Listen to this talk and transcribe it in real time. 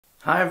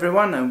Hi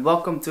everyone and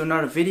welcome to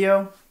another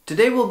video.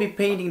 Today we'll be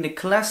painting the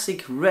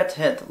classic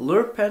Redhead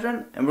lure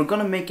pattern and we're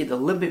gonna make it a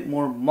little bit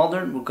more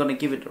modern. We're gonna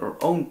give it our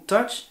own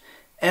touch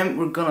and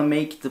we're gonna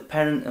make the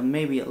pattern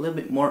maybe a little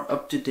bit more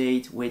up to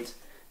date with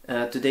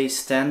today's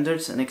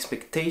standards and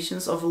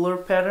expectations of a lure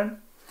pattern.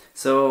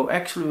 So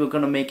actually we're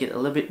gonna make it a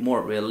little bit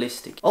more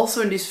realistic.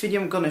 Also in this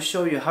video I'm gonna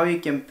show you how you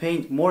can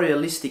paint more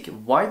realistic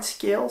white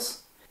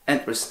scales,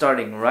 and we're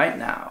starting right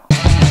now.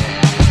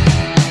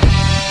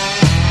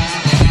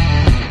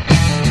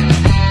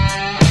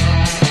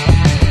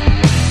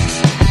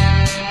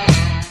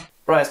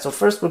 Right, so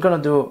first we're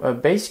gonna do a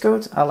base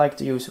coat. I like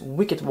to use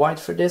Wicked White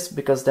for this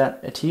because that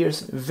adheres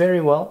very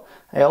well.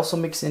 I also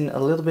mix in a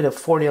little bit of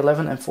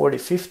 4011 and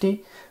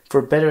 4050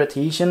 for better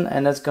adhesion,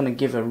 and that's gonna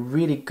give a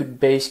really good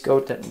base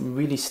coat that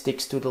really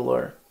sticks to the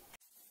lure.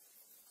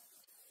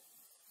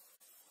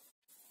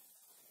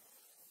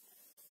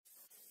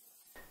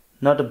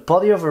 Now the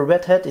body of a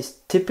Redhead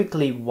is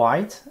typically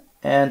white,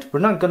 and we're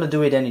not gonna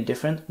do it any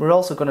different. We're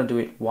also gonna do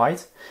it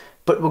white.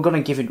 But we're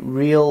gonna give it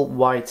real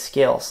white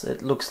scales.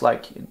 It looks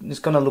like it's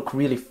gonna look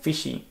really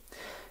fishy.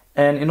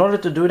 And in order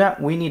to do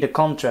that, we need a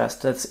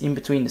contrast that's in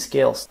between the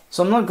scales.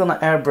 So I'm not gonna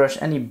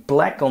airbrush any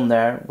black on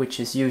there,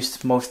 which is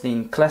used mostly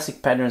in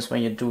classic patterns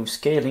when you do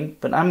scaling,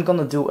 but I'm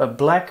gonna do a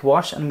black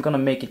wash and I'm gonna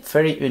make it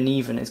very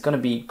uneven. It's gonna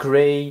be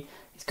gray,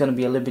 it's gonna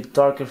be a little bit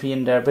darker here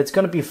and there, but it's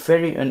gonna be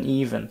very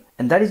uneven.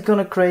 And that is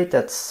gonna create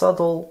that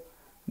subtle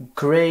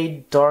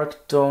gray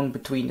dark tone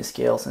between the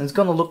scales, and it's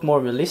gonna look more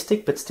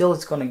realistic, but still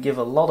it's gonna give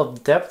a lot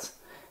of depth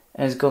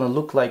and it's gonna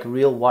look like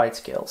real white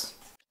scales.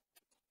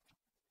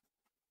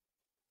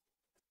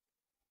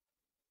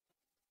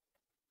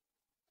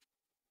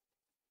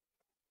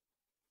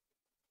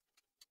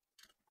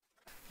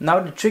 Now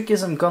the trick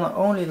is I'm gonna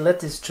only let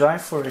this dry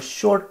for a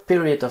short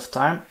period of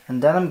time,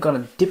 and then I'm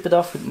gonna dip it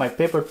off with my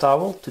paper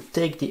towel to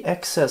take the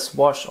excess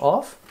wash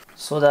off,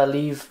 so that I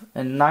leave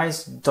a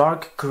nice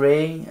dark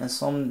gray and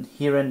some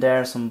here and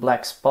there some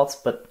black spots,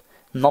 but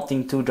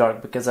nothing too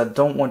dark because I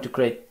don't want to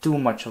create too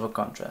much of a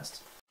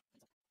contrast.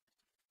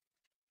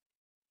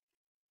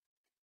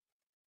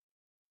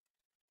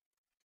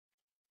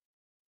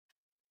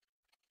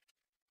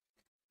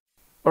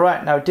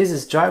 Alright, now this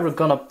is dry. We're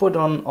gonna put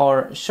on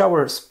our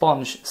shower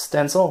sponge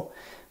stencil,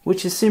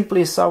 which is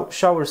simply a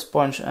shower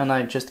sponge, and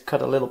I just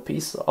cut a little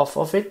piece off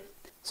of it.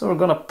 So we're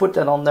gonna put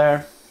that on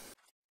there.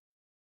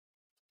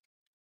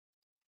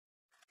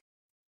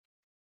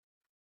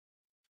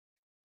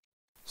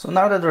 So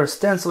now that our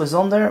stencil is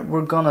on there,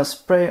 we're gonna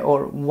spray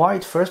our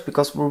white first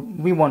because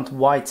we want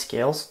white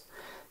scales.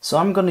 So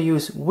I'm gonna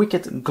use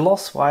Wicked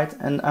Gloss White,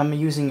 and I'm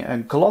using a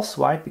gloss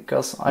white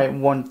because I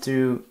want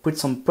to put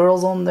some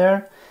pearls on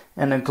there,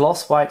 and a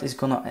gloss white is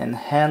gonna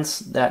enhance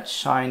that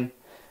shine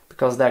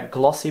because that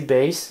glossy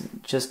base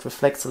just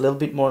reflects a little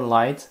bit more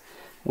light,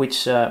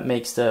 which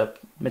makes the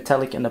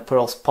metallic and the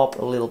pearls pop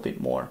a little bit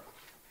more.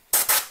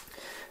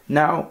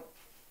 Now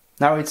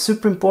it's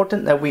super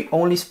important that we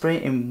only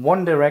spray in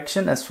one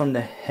direction, as from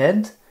the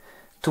head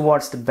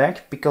towards the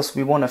back, because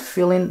we want to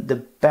fill in the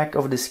back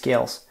of the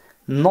scales,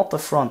 not the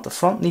front. The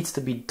front needs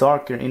to be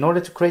darker. In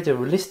order to create a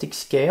realistic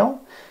scale,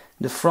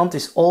 the front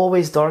is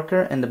always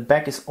darker and the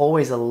back is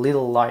always a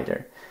little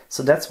lighter.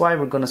 So that's why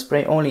we're going to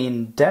spray only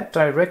in that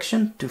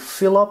direction to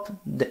fill up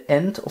the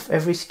end of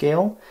every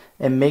scale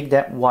and make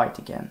that white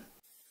again.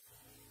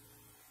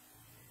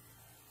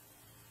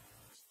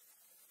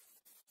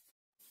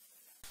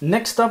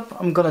 Next up,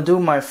 I'm gonna do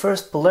my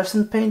first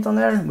pearlescent paint on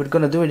there. We're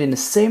gonna do it in the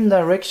same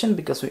direction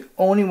because we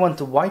only want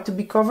the white to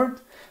be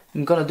covered.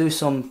 I'm gonna do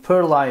some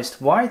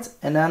pearlized white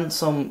and then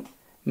some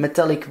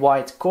metallic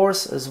white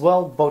coarse as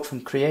well, both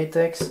from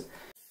Createx.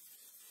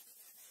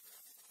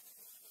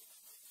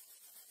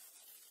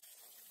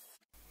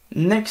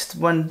 Next,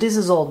 when this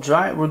is all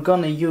dry, we're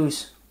gonna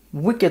use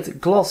Wicked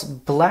Gloss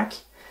Black.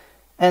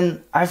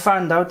 And I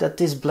found out that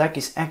this black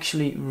is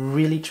actually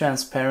really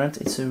transparent.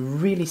 It's a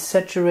really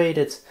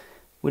saturated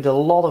with a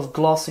lot of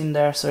gloss in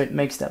there, so it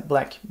makes that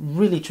black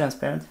really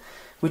transparent,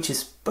 which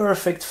is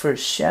perfect for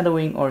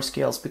shadowing our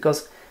scales,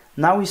 because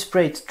now we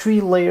sprayed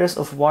 3 layers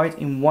of white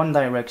in one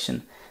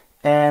direction,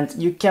 and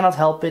you cannot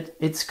help it,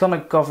 it's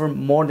gonna cover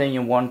more than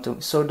you want to.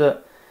 So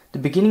the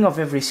beginning of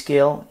every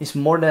scale is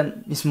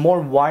more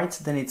white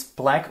than it's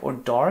black or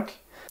dark.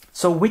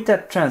 So with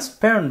that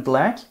transparent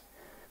black,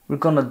 we're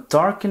gonna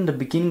darken the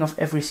beginning of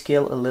every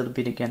scale a little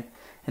bit again,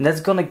 and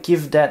that's gonna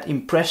give that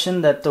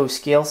impression that those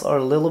scales are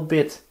a little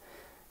bit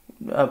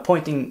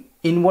pointing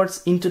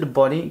inwards into the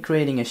body,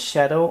 creating a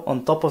shadow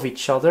on top of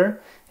each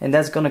other, and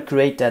that's gonna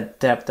create that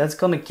depth. That's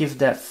gonna give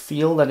that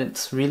feel that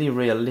it's really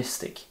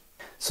realistic.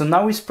 So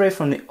now we spray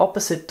from the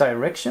opposite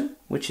direction,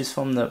 which is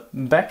from the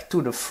back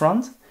to the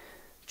front,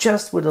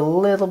 just with a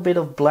little bit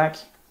of black.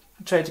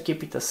 Try to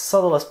keep it as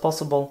subtle as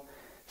possible,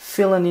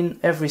 filling in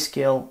every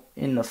scale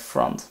in the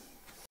front.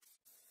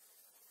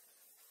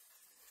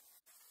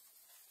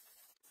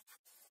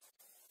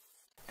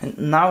 And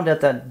now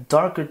that that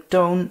darker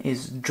tone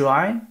is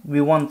dry,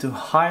 we want to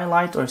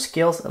highlight our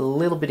scales a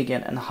little bit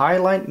again. And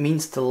highlight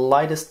means the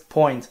lightest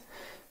point,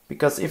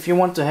 Because if you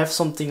want to have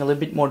something a little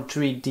bit more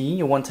 3D,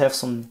 you want to have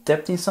some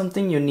depth in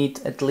something, you need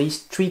at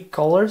least 3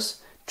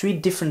 colors, 3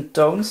 different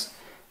tones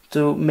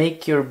to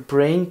make your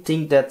brain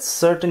think that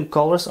certain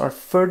colors are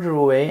further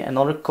away and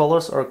other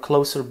colors are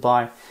closer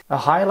by. A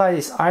highlight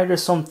is either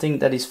something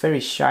that is very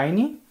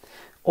shiny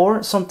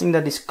or something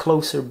that is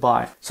closer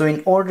by. So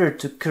in order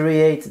to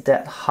create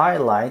that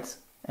highlight,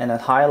 and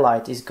that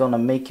highlight is gonna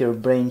make your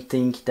brain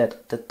think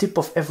that the tip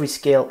of every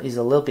scale is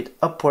a little bit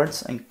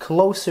upwards and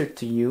closer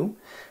to you,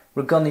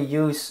 we're gonna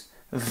use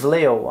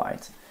Vallejo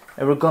white.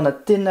 And we're gonna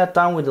thin that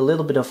down with a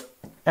little bit of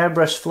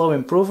Airbrush Flow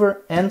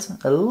Improver and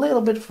a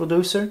little bit of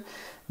reducer,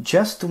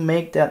 just to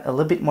make that a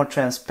little bit more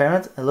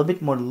transparent, a little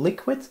bit more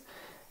liquid.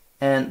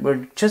 And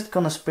we're just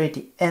gonna spray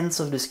the ends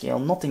of the scale,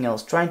 nothing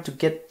else, trying to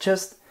get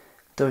just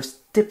those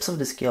tips of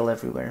the scale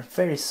everywhere.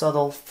 Very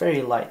subtle,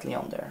 very lightly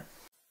on there.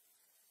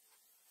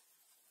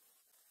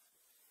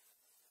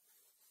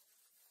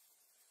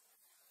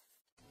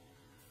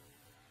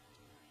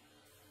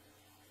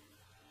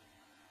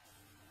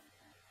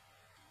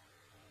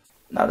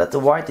 Now that the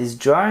white is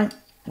dry,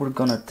 we're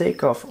gonna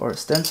take off our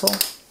stencil.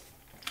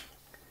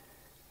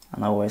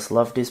 And I always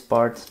love this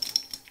part.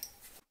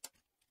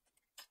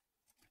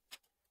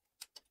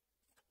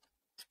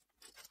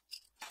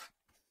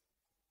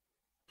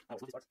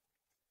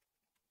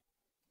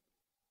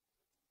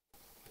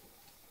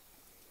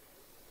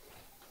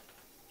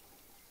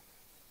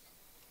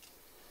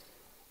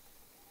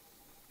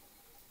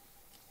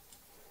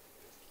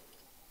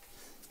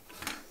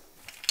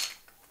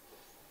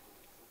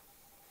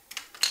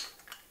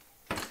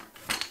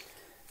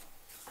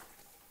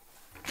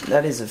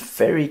 That is a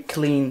very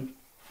clean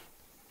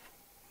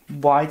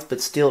white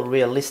but still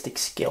realistic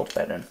scale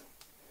pattern.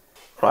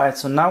 Right,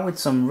 so now with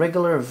some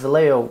regular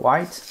Vallejo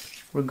white,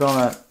 we're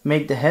gonna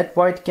make the head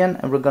white again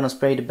and we're gonna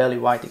spray the belly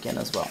white again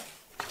as well.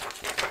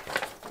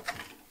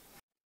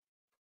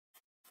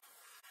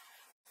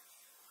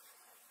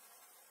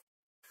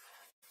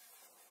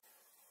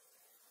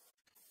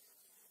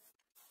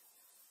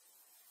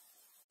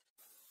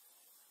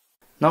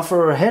 Now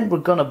for our head, we're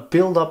gonna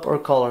build up our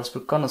colors.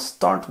 We're gonna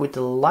start with the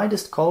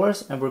lightest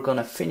colors and we're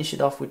gonna finish it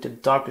off with the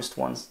darkest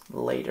ones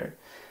later.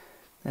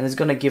 And it's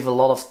gonna give a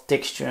lot of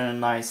texture and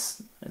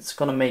nice, it's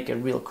gonna make a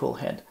real cool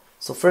head.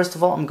 So first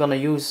of all, I'm gonna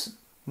use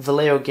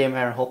Vallejo Game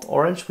Air Hot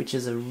Orange, which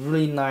is a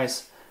really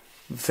nice,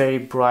 very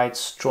bright,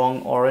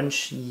 strong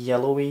orange,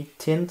 yellowy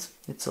tint.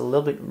 It's a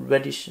little bit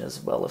reddish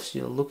as well if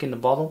you look in the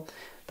bottle,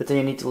 but then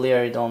you need to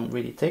layer it on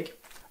really thick.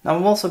 Now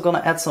I'm also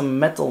gonna add some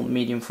metal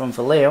medium from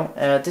Vallejo.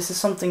 This is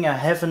something I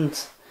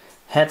haven't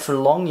had for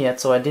long yet,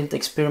 so I didn't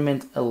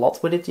experiment a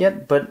lot with it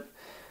yet, but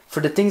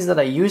for the things that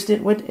I used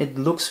it with, it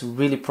looks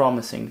really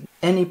promising.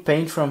 Any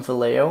paint from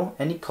Vallejo,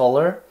 any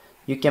color,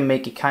 you can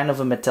make a kind of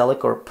a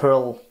metallic or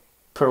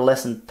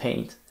pearlescent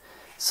paint.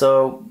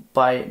 So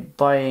by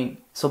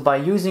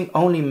using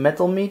only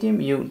metal medium,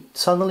 you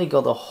suddenly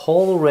got a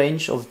whole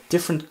range of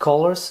different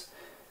colors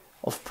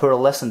of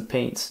pearlescent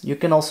paints. You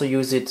can also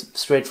use it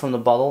straight from the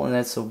bottle and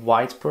it's a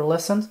white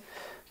pearlescent.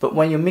 But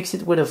when you mix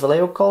it with a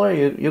Vallejo color,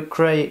 you're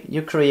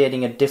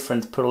creating a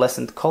different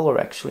pearlescent color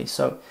actually.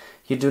 So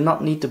you do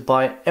not need to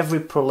buy every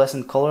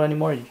pearlescent color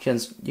anymore.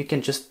 You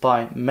can just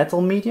buy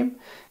metal medium.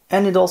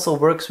 And it also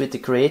works with the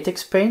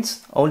Createx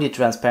paints, only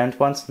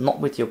transparent ones, not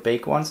with the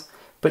opaque ones.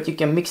 But you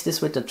can mix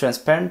this with the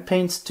transparent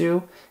paints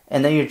too,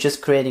 and then you're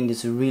just creating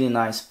this really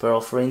nice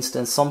pearl. For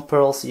instance, some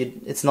pearls,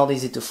 it's not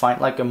easy to find,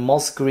 like a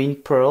moss green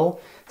pearl,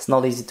 it's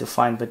not easy to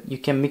find, but you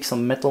can mix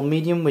some metal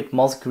medium with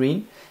moss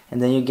green,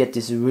 and then you get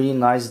this really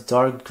nice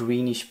dark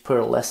greenish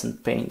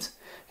pearlescent paint,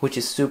 which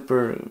is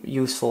super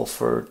useful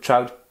for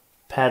trout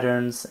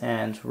patterns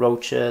and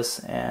roaches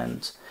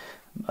and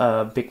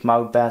big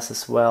mouth bass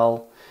as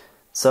well.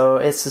 So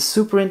it's a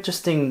super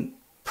interesting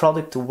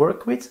product to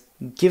work with.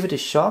 Give it a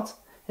shot.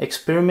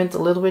 Experiment a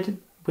little bit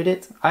with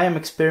it. I am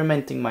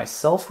experimenting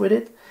myself with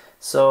it,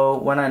 so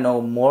when I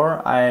know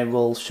more I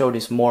will show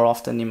this more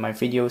often in my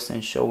videos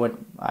and show what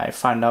I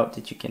find out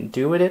that you can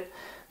do with it.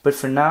 But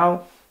for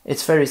now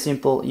it's very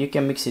simple. You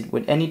can mix it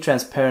with any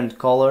transparent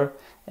color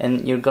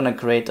and you're gonna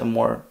create a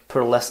more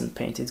pearlescent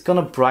paint. It's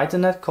gonna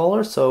brighten that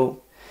color,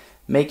 so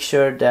make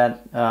sure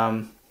that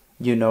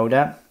you know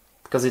that,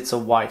 because it's a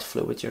white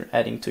fluid you're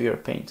adding to your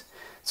paint,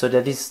 so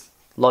that is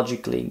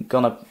logically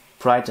gonna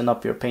brighten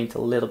up your paint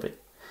a little bit.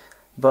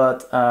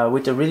 But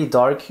with a really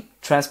dark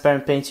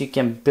transparent paint you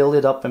can build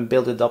it up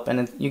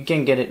and you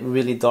can get it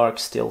really dark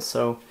still,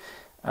 so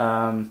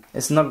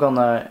it's not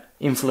gonna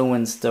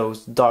influence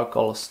those dark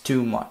colors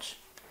too much.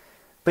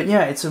 But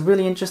yeah, it's a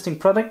really interesting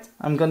product.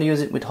 I'm gonna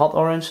use it with hot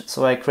orange,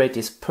 so I create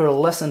this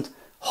pearlescent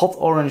hot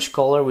orange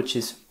color, which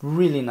is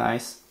really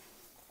nice.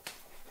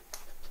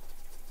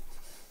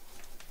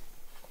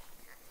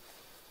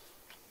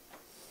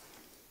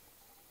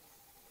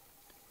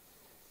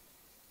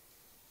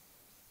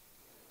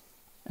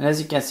 And as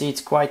you can see,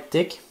 it's quite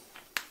thick,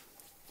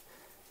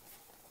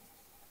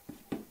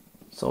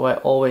 so I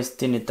always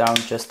thin it down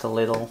just a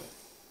little.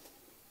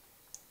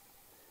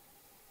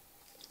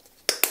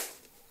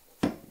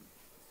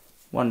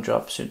 One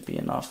drop should be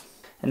enough.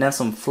 and then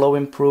some flow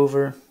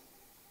improver.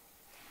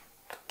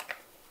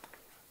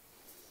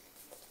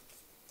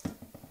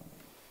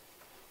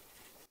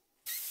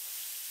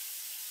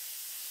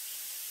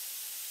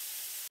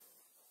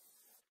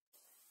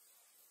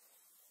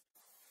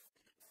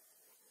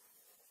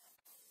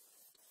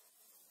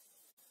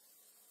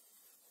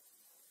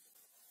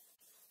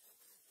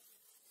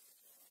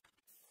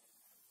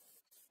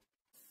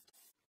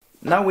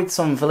 Now with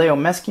some Vallejo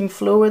masking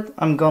fluid,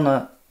 I'm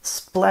gonna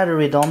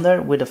splatter it on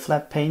there with a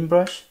flat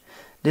paintbrush.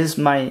 This is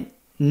my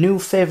new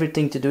favorite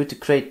thing to do to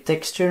create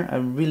texture. I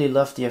really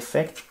love the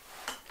effect.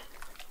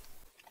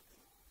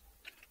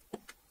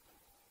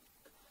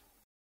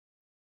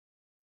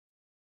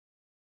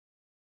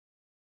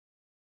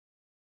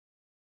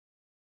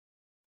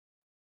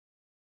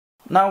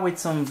 Now with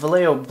some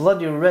Vallejo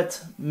Bloody Red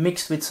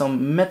mixed with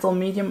some metal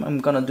medium, I'm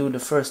gonna do the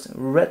first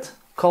red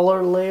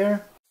color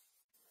layer.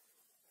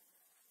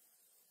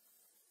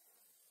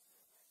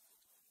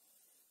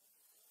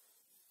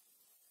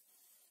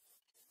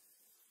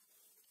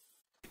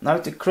 Now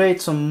to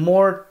create some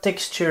more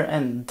texture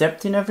and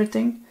depth in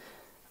everything,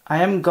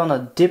 I am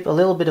gonna dip a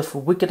little bit of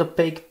Wicked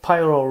Opaque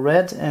Pyro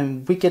Red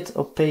and Wicked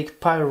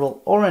Opaque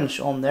Pyro Orange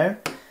on there.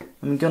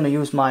 I'm gonna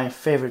use my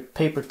favorite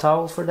paper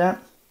towel for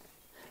that.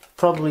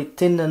 Probably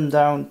thin them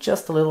down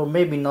just a little,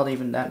 maybe not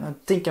even that. I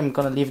think I'm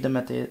gonna leave them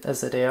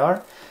as they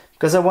are,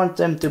 because I want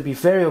them to be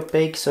very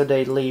opaque so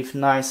they leave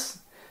nice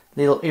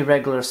little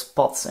irregular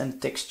spots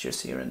and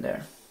textures here and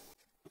there.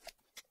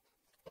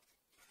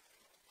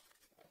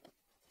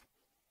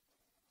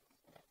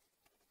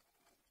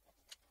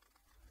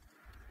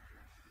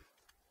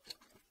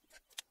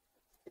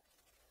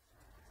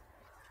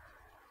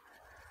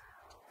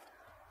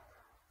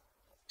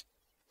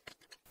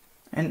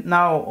 And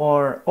now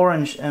our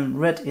orange and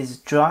red is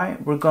dry,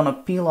 we're gonna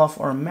peel off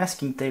our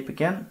masking tape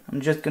again.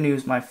 I'm just gonna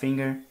use my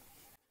finger.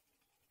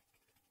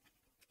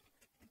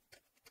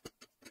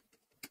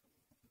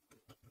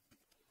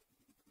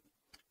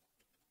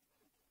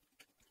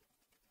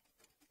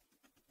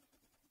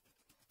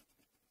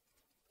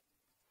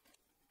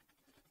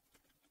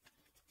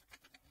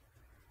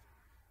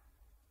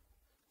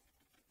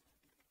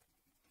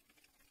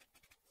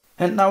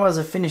 And now as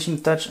a finishing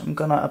touch, I'm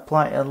gonna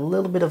apply a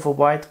little bit of a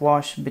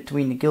whitewash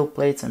between the gill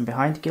plates and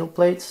behind the gill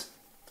plates.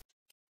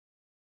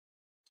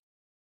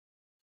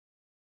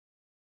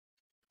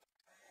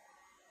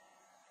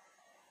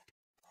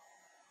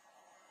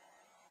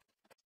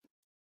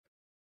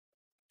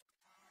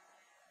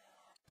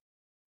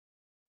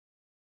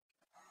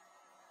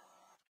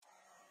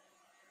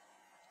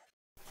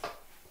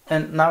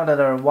 And now that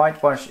our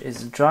whitewash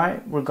is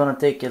dry, we're gonna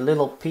take a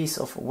little piece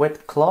of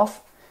wet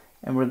cloth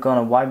and we're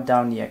gonna wipe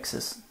down the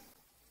excess.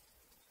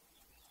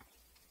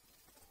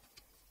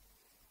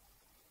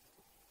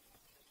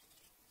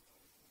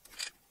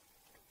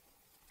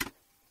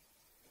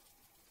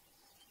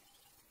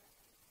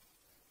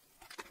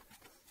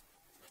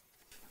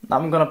 Now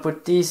I'm gonna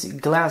put these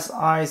glass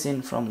eyes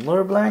in from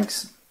lure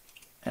blanks,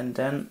 and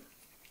then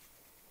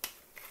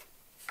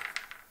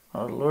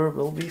our lure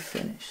will be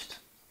finished.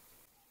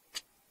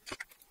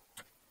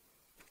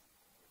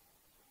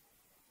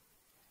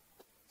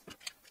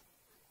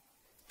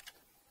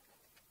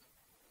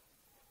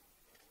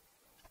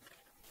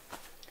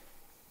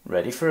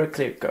 Ready for a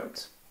clear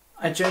coat.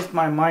 I changed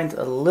my mind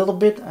a little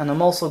bit, and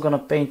I'm also gonna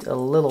paint a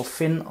little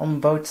fin on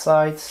both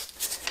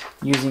sides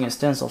using a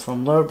stencil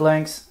from lure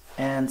blanks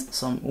and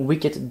some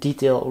Wicked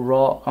Detail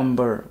Raw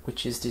Umber,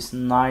 which is this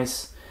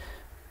nice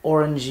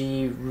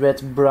orangey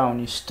red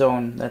brownish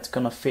tone that's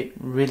gonna fit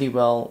really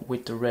well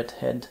with the red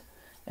head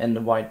and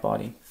the white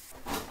body.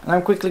 And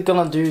I'm quickly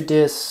gonna do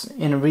this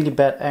in a really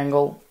bad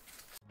angle.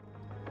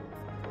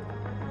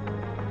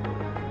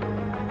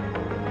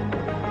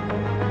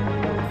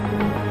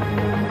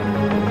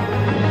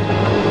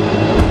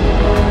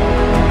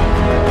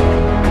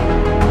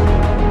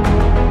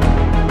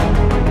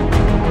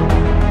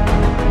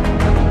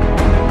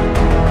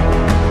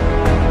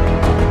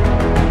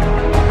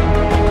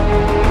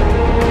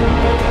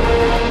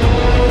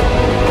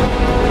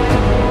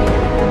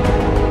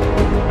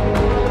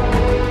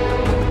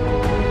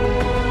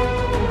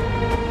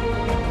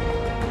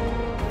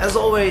 As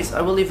always,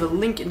 I will leave a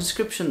link in the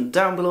description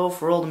down below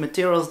for all the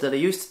materials that I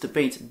used to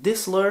paint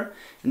this lure,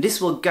 and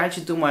this will guide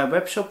you to my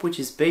webshop, which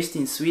is based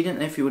in Sweden,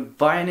 and if you would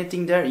buy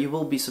anything there you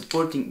will be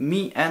supporting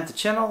me and the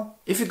channel.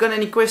 If you got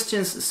any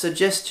questions,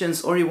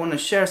 suggestions, or you want to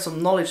share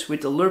some knowledge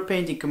with the lure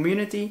painting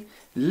community,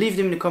 leave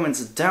them in the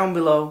comments down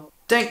below.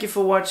 Thank you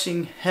for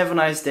watching, have a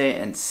nice day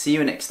and see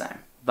you next time.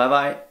 Bye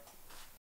bye.